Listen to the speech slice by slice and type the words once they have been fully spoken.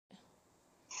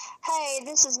Hey,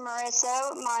 this is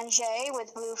Marissa Mange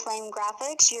with Blue Flame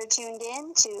Graphics. You're tuned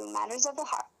in to Matters of the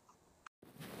Heart.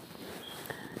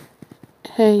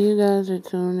 Hey, you guys are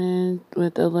tuned in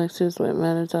with Alexis with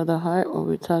Matters of the Heart, where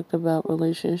we talked about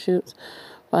relationships,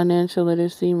 financial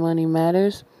literacy, money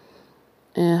matters,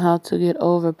 and how to get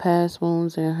over past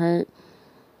wounds and hurt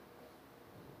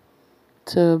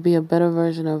to be a better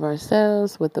version of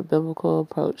ourselves with a biblical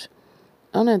approach.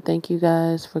 I want to thank you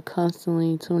guys for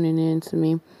constantly tuning in to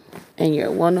me and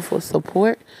your wonderful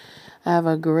support. I have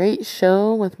a great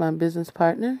show with my business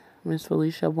partner, Miss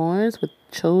Felicia Barnes, with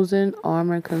Chosen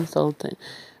Armour Consulting.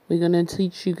 We're going to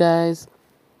teach you guys,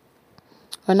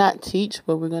 or not teach,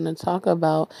 but we're going to talk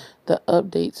about the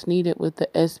updates needed with the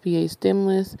SBA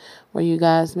stimulus, where you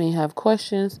guys may have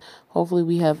questions. Hopefully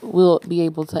we'll be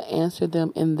able to answer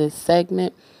them in this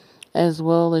segment, as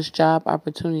well as job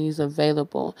opportunities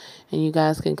available. And you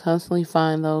guys can constantly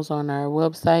find those on our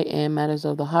website and Matters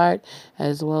of the Heart,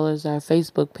 as well as our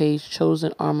Facebook page,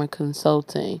 Chosen Armour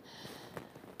Consulting.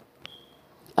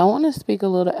 I want to speak a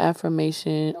little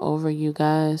affirmation over you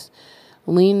guys.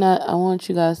 I want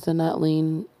you guys to not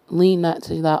lean not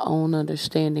to thy own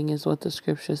understanding, is what the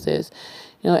scripture says.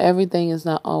 Everything is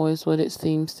not always what it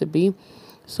seems to be.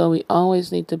 So we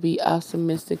always need to be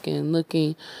optimistic and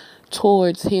looking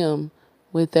towards him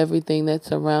with everything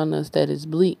that's around us that is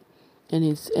bleak. And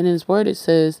in his word it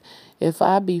says, if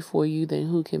I be for you, then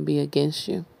who can be against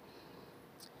you?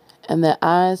 And that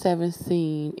eyes haven't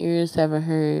seen, ears haven't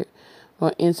heard,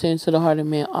 or enter into the heart of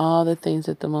man all the things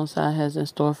that the Most High has in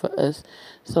store for us.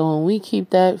 So when we keep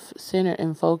that centered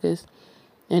and focused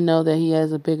and know that he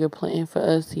has a bigger plan for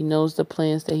us, he knows the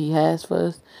plans that he has for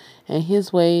us, and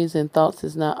his ways and thoughts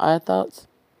is not our thoughts.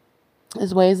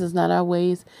 His ways is not our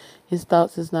ways. His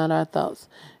thoughts is not our thoughts.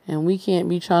 And we can't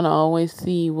be trying to always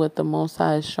see what the Most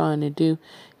High is trying to do.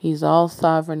 He's all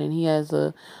sovereign, and he has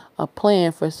a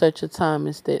plan for such a time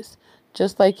as this.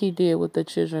 Just like he did with the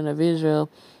children of Israel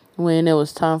when it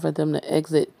was time for them to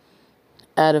exit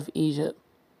out of Egypt.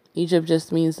 Egypt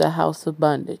just means the house of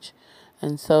bondage.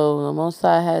 And so the Most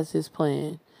High has his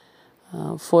plan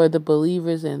for the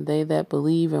believers and they that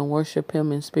believe and worship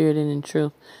him in spirit and in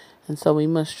truth. And so we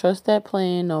must trust that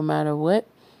plan no matter what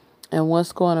and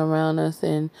what's going around us,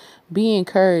 and be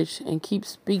encouraged and keep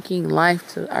speaking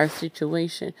life to our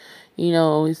situation. He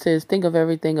says, think of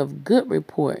everything of good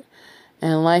report.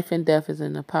 And life and death is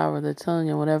in the power of the tongue,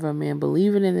 and whatever a man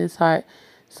believeth in his heart,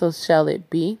 so shall it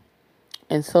be.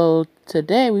 And so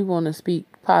today we want to speak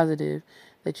positive,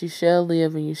 that you shall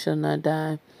live and you shall not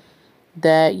die,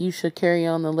 that you should carry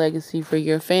on the legacy for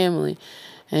your family,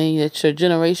 and that your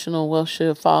generational wealth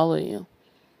should follow you,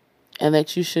 and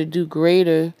that you should do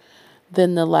greater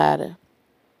than the latter.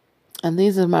 And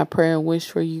these are my prayer and wish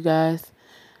for you guys.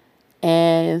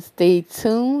 And stay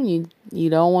tuned. You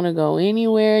don't want to go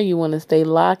anywhere. You want to stay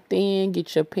locked in.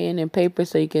 Get your pen and paper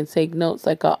so you can take notes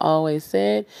like I always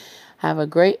said. Have a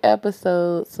great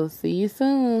episode. So see you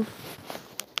soon.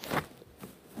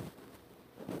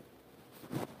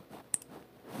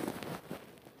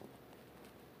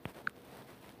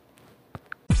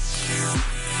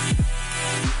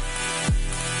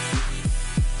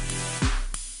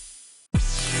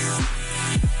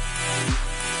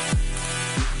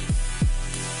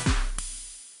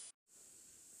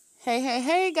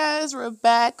 Hey guys, we're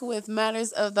back with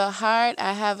Matters of the Heart.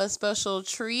 I have a special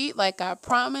treat like I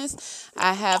promised.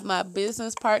 I have my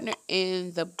business partner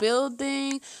in the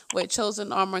building with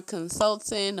Chosen Armour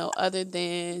Consulting, no other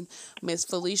than Miss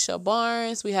Felicia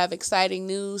Barnes. We have exciting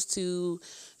news to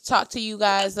talk to you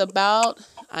guys about.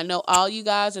 I know all you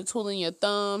guys are twiddling your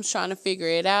thumbs trying to figure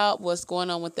it out, what's going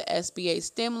on with the SBA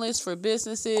stimulus for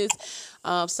businesses.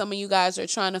 Some of you guys are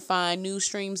trying to find new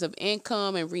streams of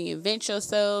income and reinvent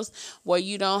yourselves where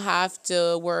you don't have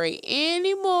to worry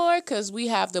anymore, because we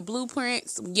have the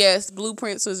blueprints. Yes,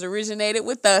 blueprints was originated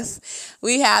with us.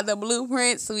 We have the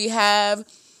blueprints. We have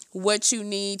what you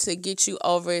need to get you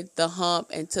over the hump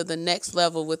and to the next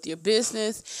level with your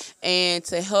business, and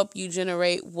to help you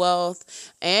generate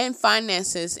wealth and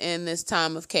finances in this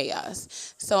time of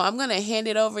chaos. So I'm going to hand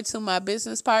it over to my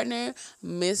business partner,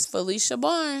 Miss Felicia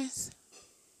Barnes.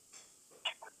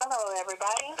 Hello,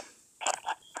 everybody.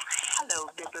 Hello,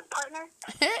 business partner.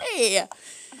 Hey,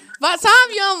 by the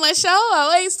time you're on my show, I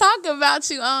always talk about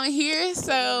you on here.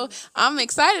 So I'm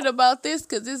excited about this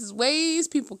because this is ways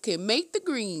people can make the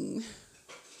green.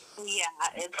 Yeah,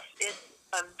 it's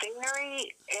a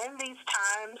very, in these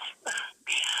times,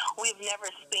 we we've never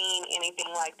seen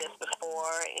anything like this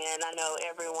before, and I know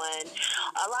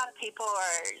a lot of people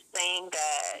are saying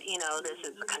that,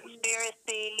 this is a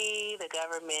conspiracy, the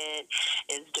government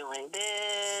is doing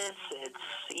this, it's,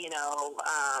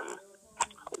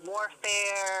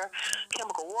 warfare,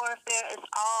 chemical warfare. It's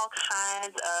all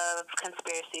kinds of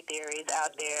conspiracy theories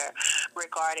out there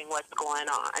regarding what's going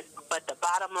on. But the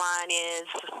bottom line is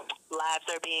lives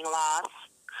are being lost.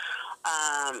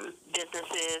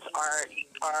 Businesses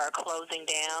are closing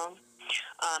down.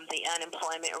 The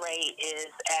unemployment rate is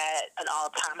at an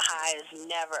all-time high as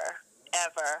never,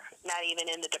 ever, not even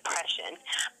in the Depression,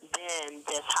 been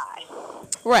this high.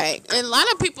 Right. And a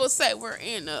lot of people say we're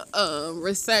in a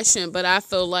recession, but I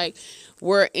feel like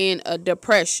we're in a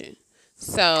depression.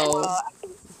 So,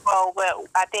 Well,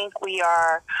 I think we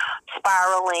are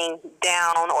spiraling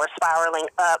down or spiraling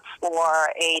up for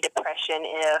a depression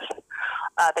if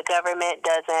the government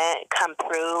doesn't come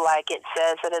through like it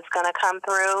says that it's going to come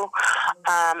through.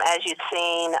 As you've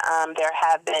seen, there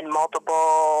have been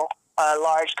multiple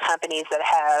large companies that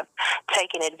have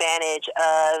taken advantage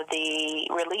of the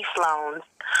relief loans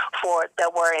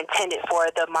that were intended for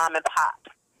the mom and pop,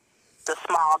 the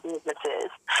small businesses.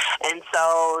 And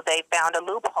so they found a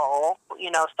loophole,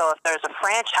 so if there's a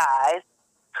franchise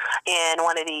in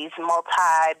one of these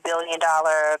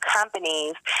multi-billion-dollar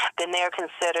companies, then they're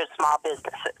considered small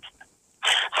businesses.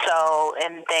 So,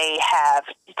 and they have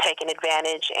taken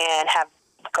advantage and have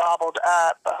gobbled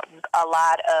up a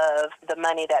lot of the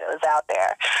money that was out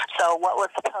there. So what was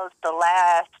supposed to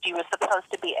last, you were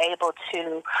supposed to be able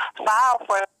to file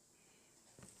for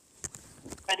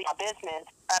the business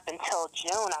up until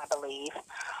June, I believe.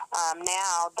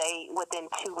 Now within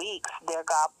 2 weeks, they're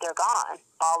gone.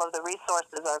 All of the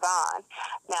resources are gone.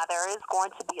 Now there is going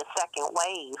to be a second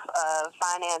wave of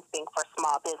financing for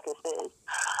small businesses,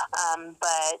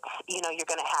 but you're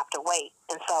going to have to wait.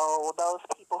 And so those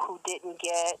people who didn't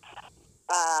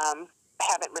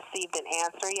haven't received an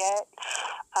answer yet.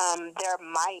 There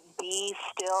might be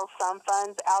still some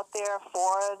funds out there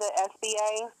for the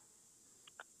SBA,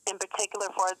 in particular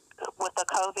with the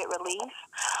COVID relief,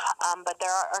 but there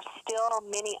are still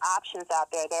many options out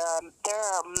there. There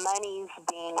are monies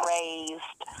being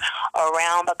raised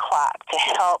around the clock to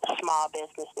help small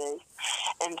businesses,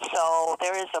 and so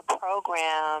there is a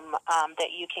program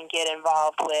that you can get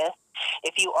involved with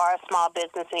if you are a small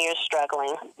business and you're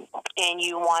struggling and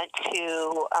you want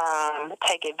to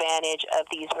take advantage of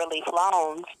these relief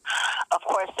loans. Of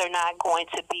course, they're not going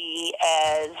to be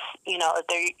as, you're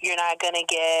not going to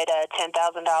get a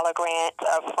 $10,000 grant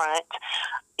up front,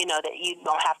 that you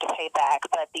don't have to pay back.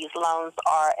 But these loans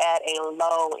are at a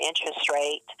low interest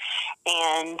rate.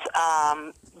 And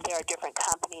there are different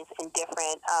companies and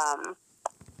different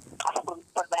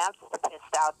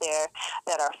philanthropists out there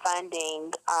that are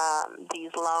funding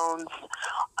these loans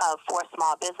for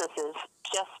small businesses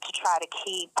just to try to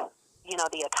keep,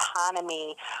 the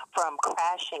economy from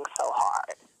crashing so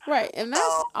hard. Right, and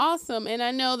that's awesome. And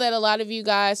I know that a lot of you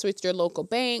guys with your local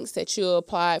banks that you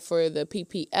applied for the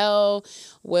PPL.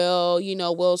 Well,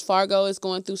 Wells Fargo is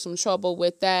going through some trouble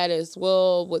with that as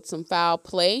well, with some foul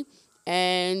play.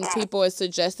 And people are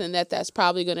suggesting that that's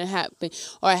probably going to happen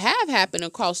or have happened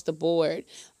across the board.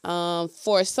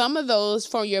 For some of those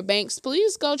from your banks,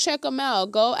 please go check them out.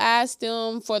 Go ask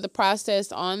them for the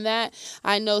process on that.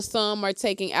 I know some are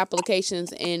taking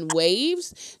applications in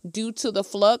waves due to the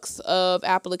flux of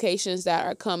applications that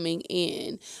are coming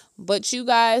in. But you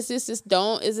guys, this is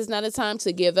not a time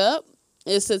to give up.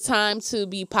 It's a time to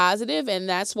be positive, and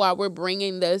that's why we're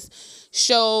bringing this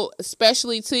show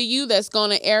especially to you. That's going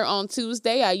to air on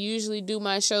Tuesday. I usually do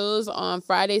my shows on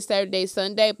Friday, Saturday,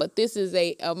 Sunday, but this is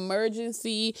a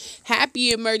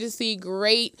happy emergency,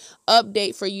 great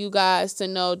update for you guys to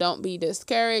know. Don't be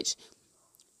discouraged.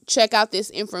 Check out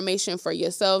this information for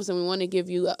yourselves, and we want to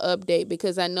give you an update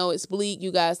because I know it's bleak.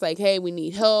 You guys like, hey, we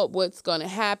need help. What's going to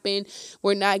happen?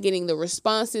 We're not getting the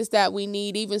responses that we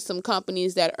need. Even some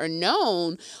companies that are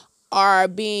known are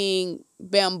being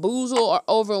bamboozled or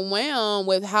overwhelmed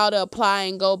with how to apply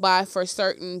and go by for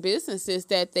certain businesses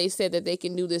that they said that they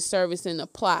can do this service and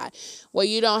apply. Well,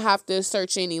 you don't have to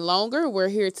search any longer. We're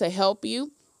here to help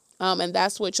you. And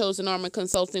that's what Chosen Armour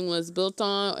Consulting was built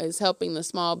on, is helping the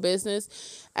small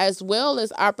business, as well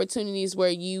as opportunities where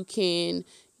you can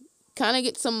kind of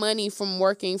get some money from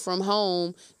working from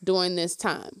home during this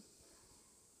time.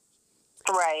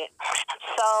 Right.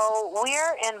 So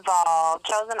we're involved.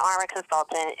 Chosen Armour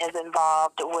Consultant is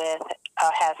involved with,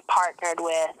 has partnered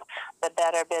with the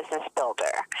Better Business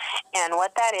Builder. And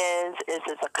what that is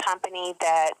a company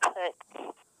that puts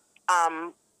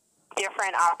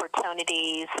different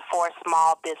opportunities for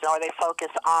small business, or they focus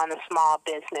on the small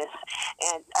business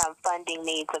and funding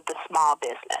needs of the small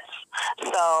business.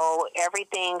 So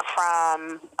everything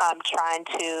from trying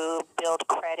to build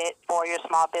credit for your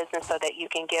small business so that you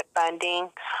can get funding,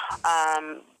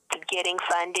 to getting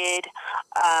funded,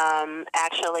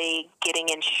 actually getting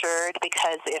insured,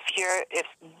 because if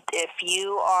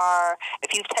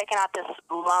you've taken out this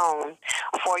loan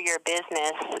for your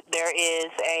business, there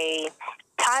is a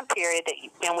time period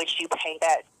in which you pay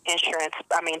that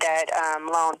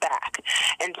loan back.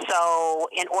 And so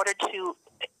in order to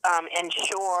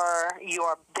ensure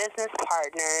your business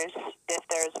partners, if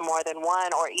there's more than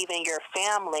one, or even your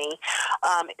family,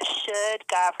 should,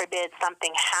 God forbid,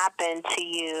 something happen to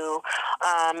you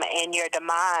in your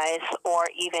demise, or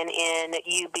even in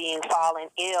you being fallen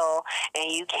ill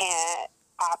and you can't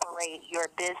operate your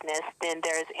business, then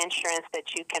there's insurance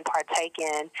that you can partake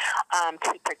in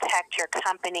to protect your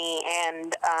company.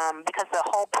 And because the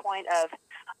whole point of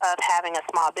having a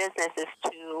small business is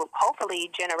to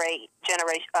hopefully create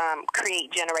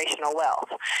generational wealth.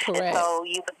 Correct. And so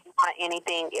you don't want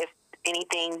anything,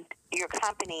 your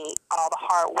company, all the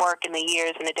hard work and the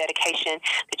years and the dedication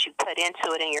that you put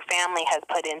into it and your family has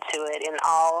put into it, and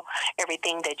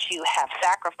everything that you have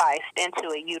sacrificed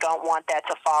into it, you don't want that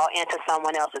to fall into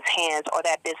someone else's hands, or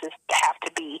that business to have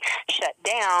to be shut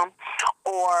down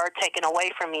or taken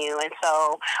away from you. And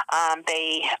so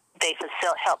they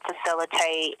help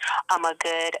facilitate a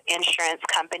good insurance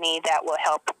company that will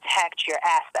help protect your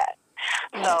assets.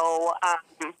 So,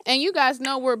 and you guys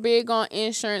know we're big on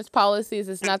insurance policies.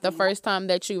 It's not the first time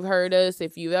that you've heard us.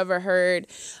 If you've ever heard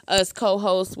us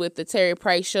co-host with the Terry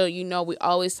Price Show, you know we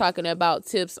always talking about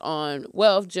tips on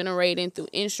wealth generating through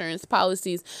insurance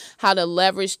policies, how to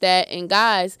leverage that. And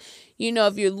guys, you know,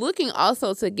 if you're looking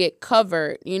also to get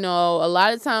covered, you know, a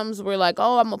lot of times we're like,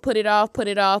 oh, I'm going to put it off.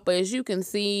 But as you can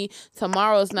see,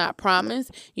 tomorrow's not promised.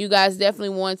 You guys definitely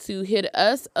want to hit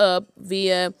us up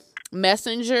via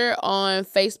Messenger on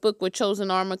Facebook with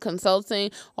Chosen Armour Consulting,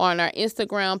 or on our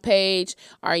Instagram page,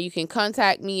 or you can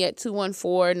contact me at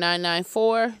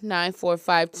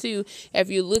 214-994-9452 if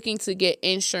you're looking to get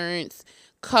insurance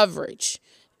coverage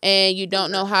and you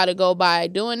don't know how to go by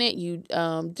doing it. You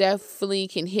definitely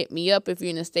can hit me up if you're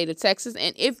in the state of Texas.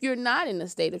 And if you're not in the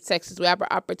state of Texas, we have an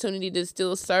opportunity to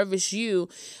still service you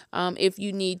if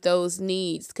you need those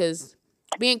needs, because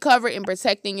being covered and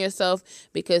protecting yourself,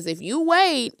 because if you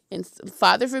wait and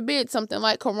Father forbid something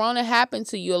like Corona happened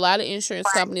to you, a lot of insurance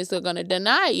companies are going to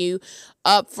deny you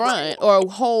up front or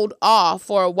hold off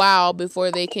for a while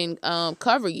before they can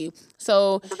cover you.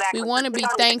 So we want to be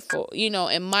thankful, you know,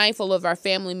 and mindful of our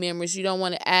family members. You don't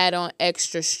want to add on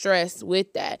extra stress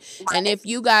with that. And if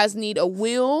you guys need a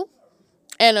will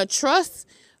and a trust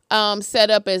set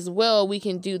up as well, we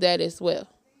can do that as well.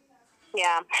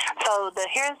 Yeah. So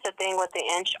here's the thing with the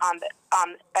as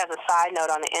a side note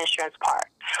on the insurance part.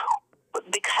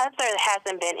 Because there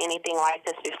hasn't been anything like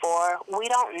this before, we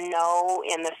don't know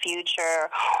in the future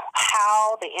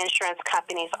how the insurance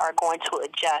companies are going to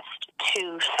adjust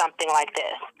to something like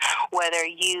this. Whether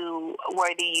you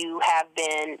have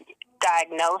been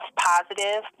diagnosed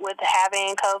positive with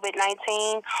having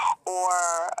COVID-19, or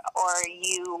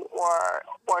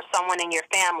someone in your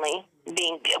family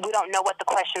we don't know what the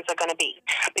questions are going to be,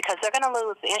 because they're going to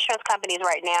lose the insurance companies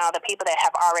right now. The people that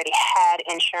have already had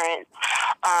insurance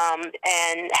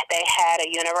and they had a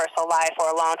universal life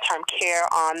or a long-term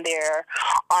care on their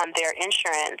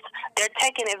insurance, they're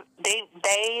taking it.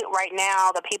 They right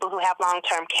now, the people who have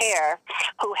long-term care,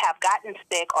 who have gotten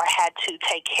sick or had to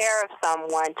take care of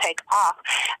someone, take off,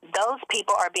 those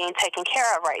people are being taken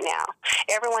care of right now.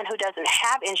 Everyone who doesn't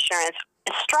have insurance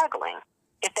is struggling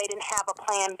if they didn't have a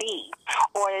plan B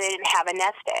or they didn't have a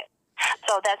nest egg.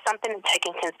 So that's something to take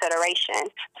in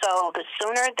consideration. So the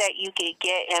sooner that you can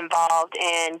get involved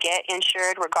and get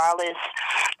insured, regardless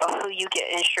of who you get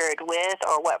insured with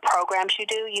or what programs you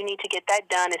do, you need to get that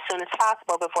done as soon as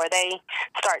possible before they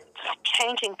start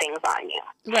changing things on you.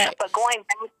 Right. But going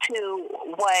back to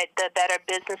what the Better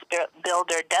Business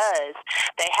Builder does,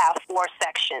 they have 4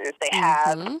 sections. They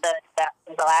have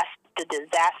the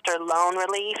disaster loan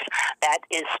relief that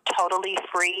is totally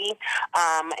free,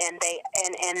 and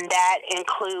that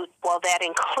included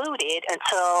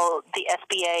until the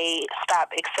SBA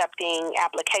stopped accepting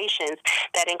applications.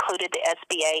 That included the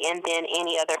SBA and then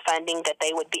any other funding that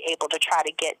they would be able to try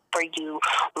to get for you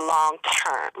long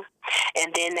term.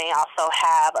 And then they also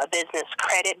have a business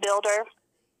credit builder.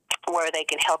 where they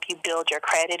can help you build your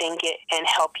credit and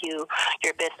help your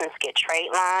business get trade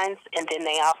lines. And then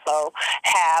they also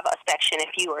have a section if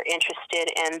you are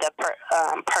interested in the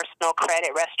personal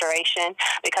credit restoration,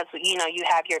 because you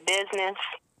have your business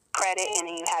credit and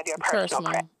then you have your personal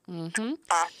credit. Mm-hmm.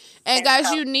 And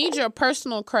guys, you need your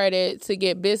personal credit to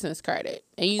get business credit,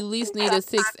 and you at least need a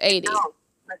 680.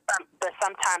 But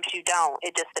sometimes you don't.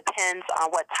 It just depends on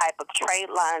what type of trade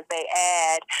lines they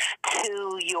add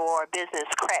to your business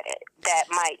credit that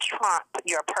might trump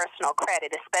your personal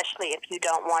credit, especially if you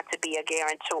don't want to be a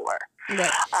guarantor.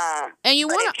 Right. And you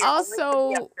want to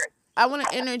also... I want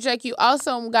to interject. You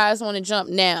also, guys, want to jump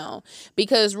now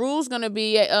because rules going to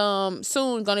be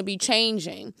soon going to be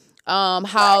changing.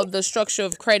 How the structure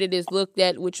of credit is looked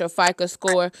at with your FICO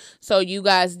score. So you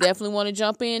guys definitely want to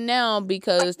jump in now,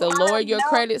 because the lower your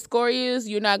credit score is,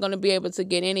 you're not going to be able to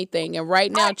get anything. And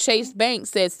right now, Chase Bank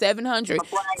says $700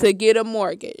 to get a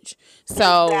mortgage.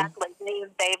 So exactly,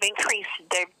 they've increased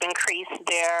their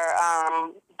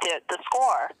the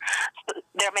score.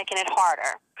 They're making it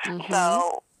harder. Mm-hmm.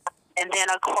 So. And then,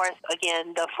 of course,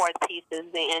 again, the fourth piece is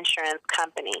the insurance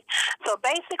company. So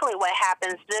basically what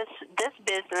happens, this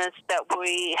business that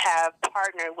we have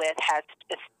partnered with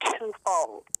is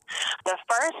twofold. The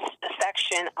first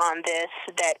section on this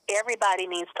that everybody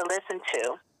needs to listen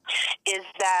to is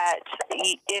that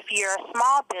if you're a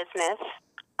small business,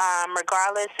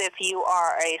 regardless if you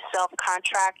are a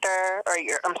self-contractor or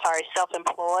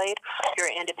self-employed, you're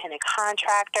an independent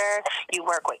contractor, you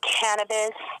work with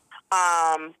cannabis,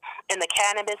 in the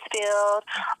cannabis field,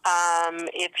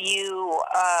 if you,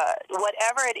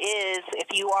 whatever it is, if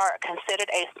you are considered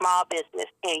a small business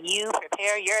and you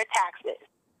prepare your taxes,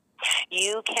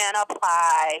 you can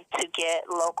apply to get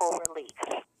local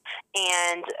relief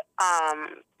and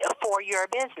for your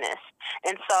business.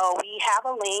 And so we have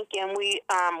a link, and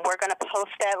we're going to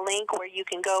post that link where you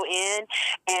can go in,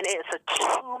 and it's a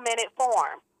 2-minute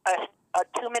form, a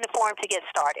 2-minute form to get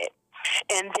started.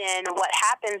 And then what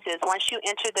happens is once you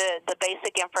enter the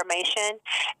basic information,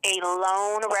 a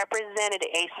loan representative,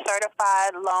 a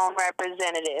certified loan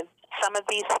representative, some of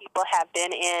these people have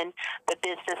been in the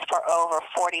business for over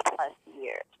 40 plus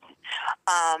years.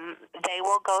 They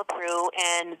will go through,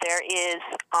 and there is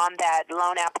on that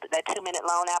 2-minute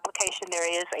loan application, there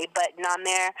is a button on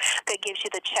there that gives you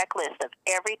the checklist of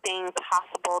everything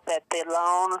possible that the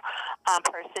loan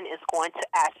person is going to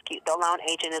ask you. The loan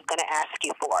agent is going to ask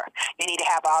you for. You need to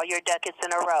have all your ducats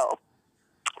in a row.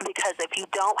 Because if you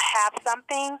don't have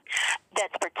something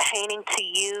that's pertaining to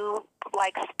you,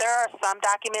 like there are some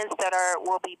documents that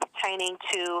will be pertaining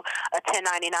to a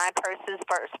 1099 person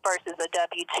versus a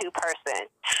W-2 person,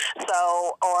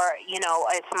 so, or,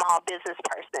 a small business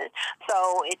person.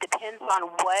 So it depends on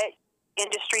what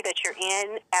industry that you're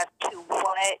in as to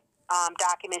what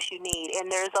documents you need, and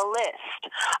there's a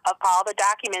list of all the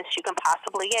documents you can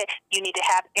possibly get. You need to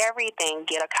have everything,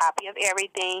 get a copy of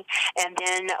everything, and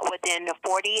then within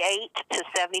 48 to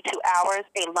 72 hours,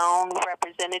 a loan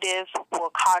representative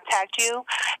will contact you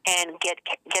and get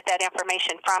that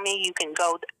information from you. You can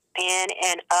go in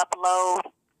and upload.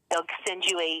 They'll send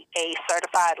you a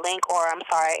certified link, or an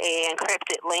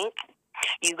encrypted link.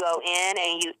 You go in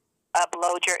and you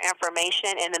upload your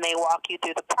information, and then they walk you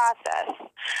through the process.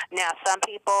 Now, some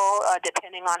people,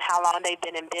 depending on how long they've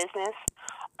been in business,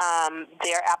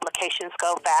 their applications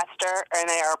go faster and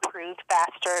they are approved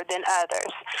faster than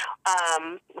others.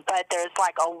 But there's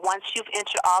once you've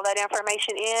entered all that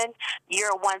information in,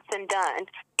 you're once and done.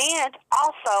 And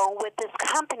also with this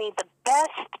company, the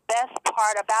best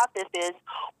part about this is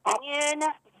when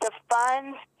the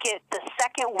funds the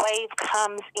second wave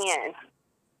comes in,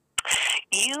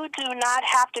 you do not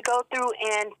have to go through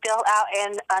and fill out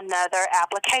another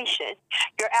application.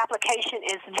 Your application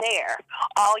is there.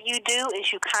 All you do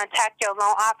is you contact your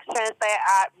loan officer and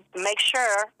say, make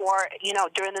sure, or,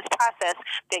 during this process,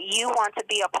 that you want to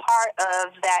be a part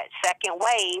of that second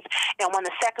wave. And when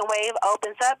the second wave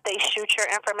opens up, they shoot your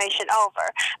information over.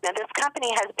 Now, this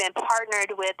company has been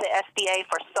partnered with the SBA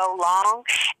for so long,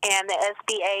 and the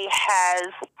SBA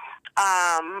has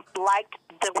liked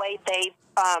the way they've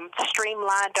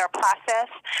streamlined their process,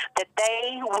 that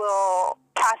they will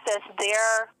process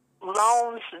their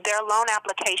loan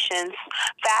applications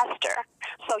faster.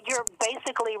 So you're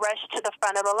basically rushed to the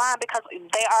front of the line because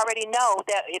they already know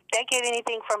that if they get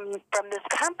anything from this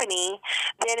company,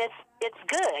 then it's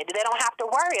good. They don't have to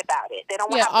worry about it. They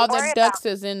don't have all to worry the ducks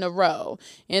is in the row,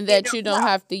 and that you don't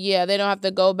have to, they don't have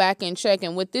to go back and check.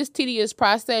 And with this tedious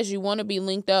process, you want to be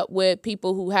linked up with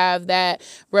people who have that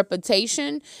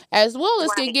reputation as well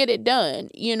as can get it done,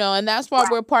 and that's why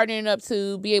we're partnering up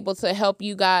to be able to help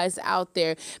you guys out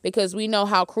there, because we know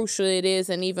how crucial it is,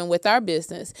 and even with our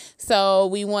business. So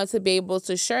we want to be able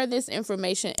to share this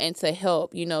information and to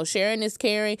help, sharing is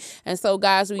caring. And so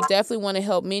guys, we definitely want to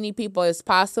help many people as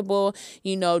possible.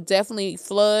 Definitely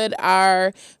flood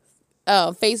our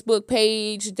Facebook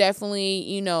page.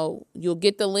 Definitely, you'll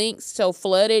get the links, so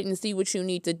flood it and see what you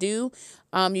need to do.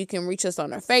 You can reach us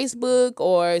on our Facebook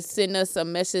or send us a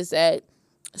message at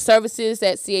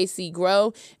services@CAC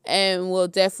Grow, and we'll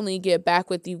definitely get back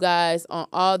with you guys on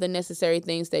all the necessary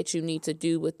things that you need to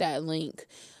do with that link.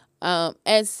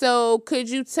 And so could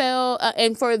you tell,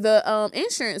 and for the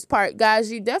insurance part,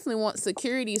 guys, you definitely want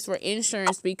securities for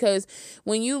insurance, because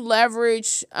when you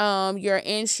leverage your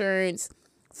insurance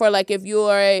for, like, if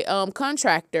you're a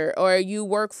contractor or you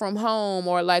work from home,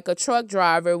 or like a truck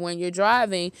driver, when you're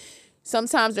driving,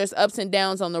 sometimes there's ups and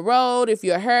downs on the road. If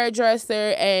you're a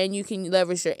hairdresser, and you can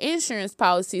leverage your insurance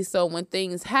policy, so when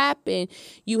things happen,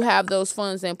 you have those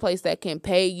funds in place that can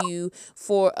pay you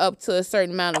for up to a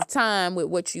certain amount of time with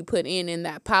what you put in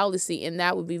that policy. And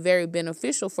that would be very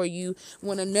beneficial for you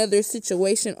when another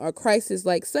situation or crisis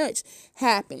like such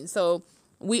happens. So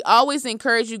we always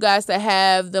encourage you guys to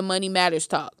have the Money Matters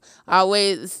talk. I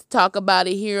always talk about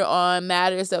it here on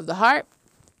Matters of the Heart.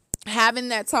 Having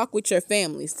that talk with your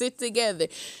family, sit together,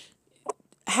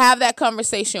 have that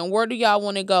conversation. Where do y'all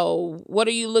want to go? What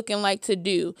are you looking like to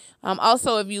do?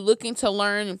 Also, if you're looking to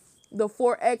learn the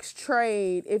Forex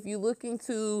trade, if you're looking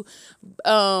to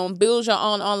build your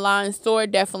own online store,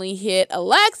 definitely hit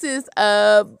Alexis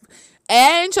and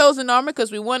Chosen Armour,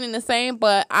 because we one in the same,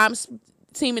 but I'm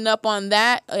teaming up on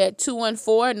that at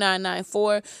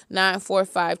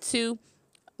 214-994-9452.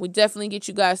 We definitely get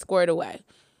you guys squared away.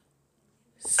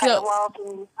 So, well,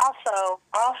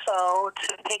 also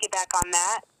to piggyback on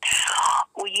that,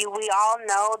 we all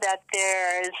know that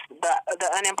there's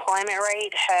the unemployment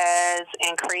rate has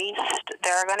increased.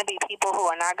 There are going to be people who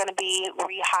are not going to be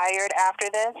rehired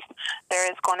after this.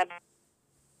 There is going to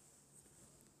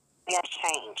be a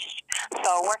change.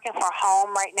 So working from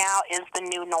home right now is the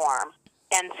new norm.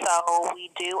 And so we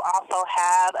do also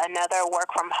have another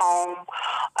work from home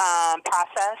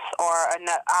process, or an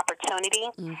opportunity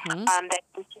that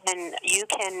you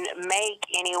can make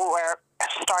anywhere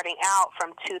starting out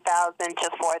from $2,000 to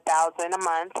 $4,000 a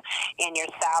month in your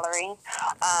salary.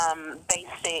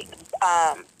 Basic.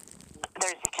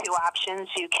 There's two options.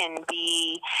 You can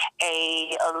be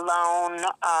a loan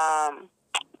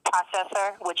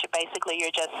processor, which basically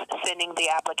you're just sending the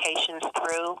applications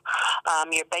through.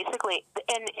 You're basically,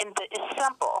 it's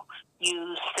simple.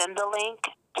 You send the link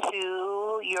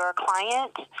to your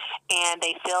client, and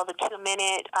they fill the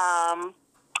 2-minute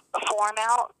form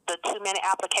out, the 2-minute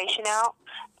application out.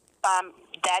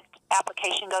 That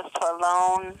application goes to a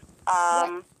loan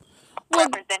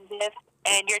representative,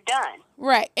 and you're done.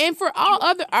 Right. And for all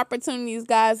other opportunities,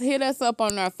 guys, hit us up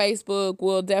on our Facebook.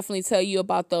 We'll definitely tell you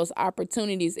about those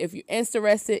opportunities. If you're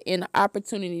interested in an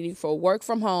opportunity for work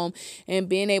from home and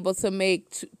being able to make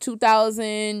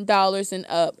 $2,000 and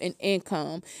up in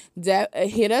income,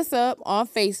 hit us up on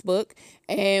Facebook,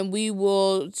 and we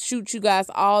will shoot you guys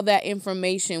all that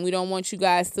information. We don't want you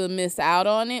guys to miss out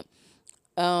on it.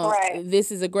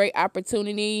 This is a great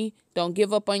opportunity. Don't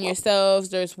give up on yourselves.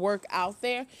 There's work out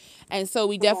there. And so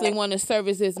we definitely want to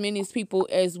service as many people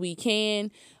as we can.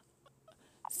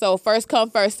 So first come,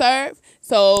 first serve.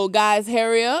 So guys,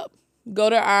 hurry up. Go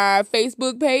to our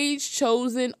Facebook page,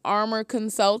 Chosen Armour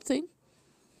Consulting.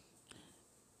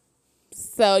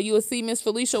 So you will see Miss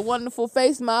Felicia's wonderful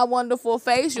face, my wonderful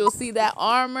face. You'll see that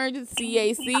Armour,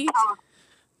 CAC.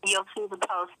 You'll see the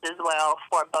post as well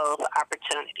for both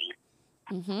opportunities.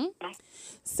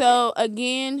 So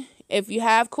again, if you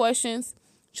have questions,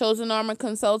 Chosen Armour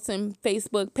Consulting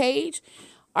Facebook page,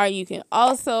 or you can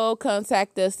also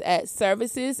contact us at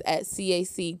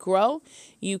services@CAC Grow.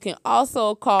 You can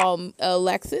also call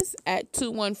Alexis at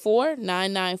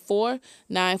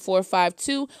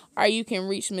 214-994-9452, or you can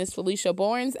reach Miss Felicia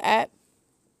Barnes at,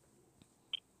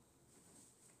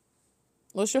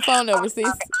 what's your phone number, sis?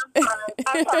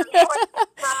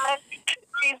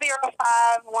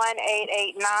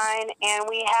 305-1889, and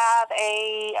we have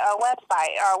a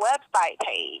website, our website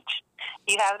page.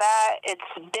 You have that? It's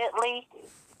bit.ly.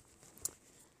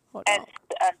 It's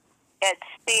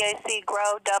CAC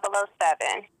Grow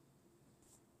 007.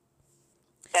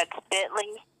 That's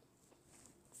bit.ly.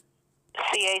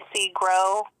 CAC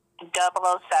Grow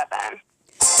 007.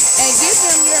 And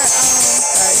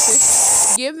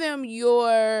information. Give them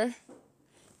your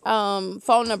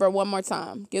phone number one more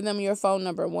time. Give them your phone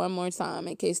number one more time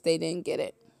in case they didn't get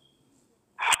it.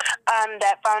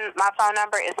 My phone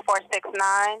number is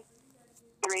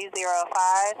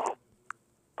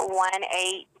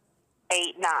 469-305-1889.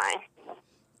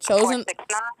 Chosen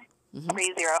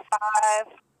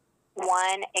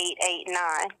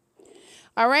 469-305-1889.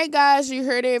 All right, guys, you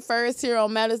heard it first here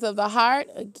on Matters of the Heart.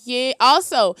 Again,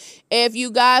 also, if you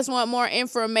guys want more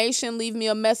information, leave me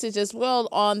a message as well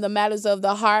on the Matters of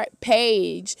the Heart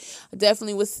page.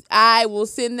 I will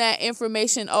send that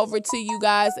information over to you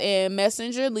guys in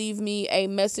Messenger. Leave me a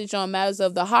message on Matters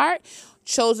of the Heart,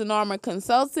 Chosen Armour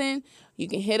Consulting. You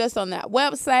can hit us on that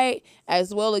website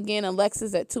as well. Again,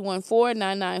 Alexis at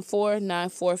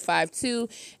 214-994-9452.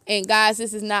 And guys,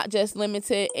 this is not just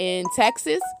limited in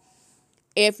Texas.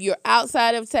 If you're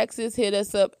outside of Texas, hit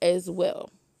us up as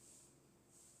well.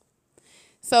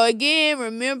 So again,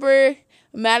 remember,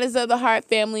 Matters of the Heart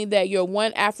family, that you're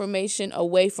one affirmation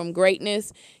away from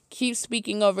greatness. Keep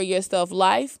speaking over your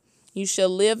self-life. You shall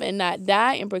live and not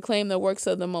die, and proclaim the works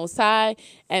of the Most High,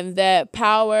 and that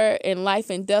power in life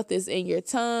and death is in your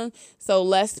tongue. So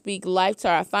let's speak life to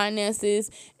our finances,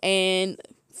 and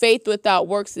faith without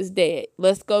works is dead.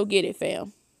 Let's go get it,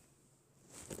 fam.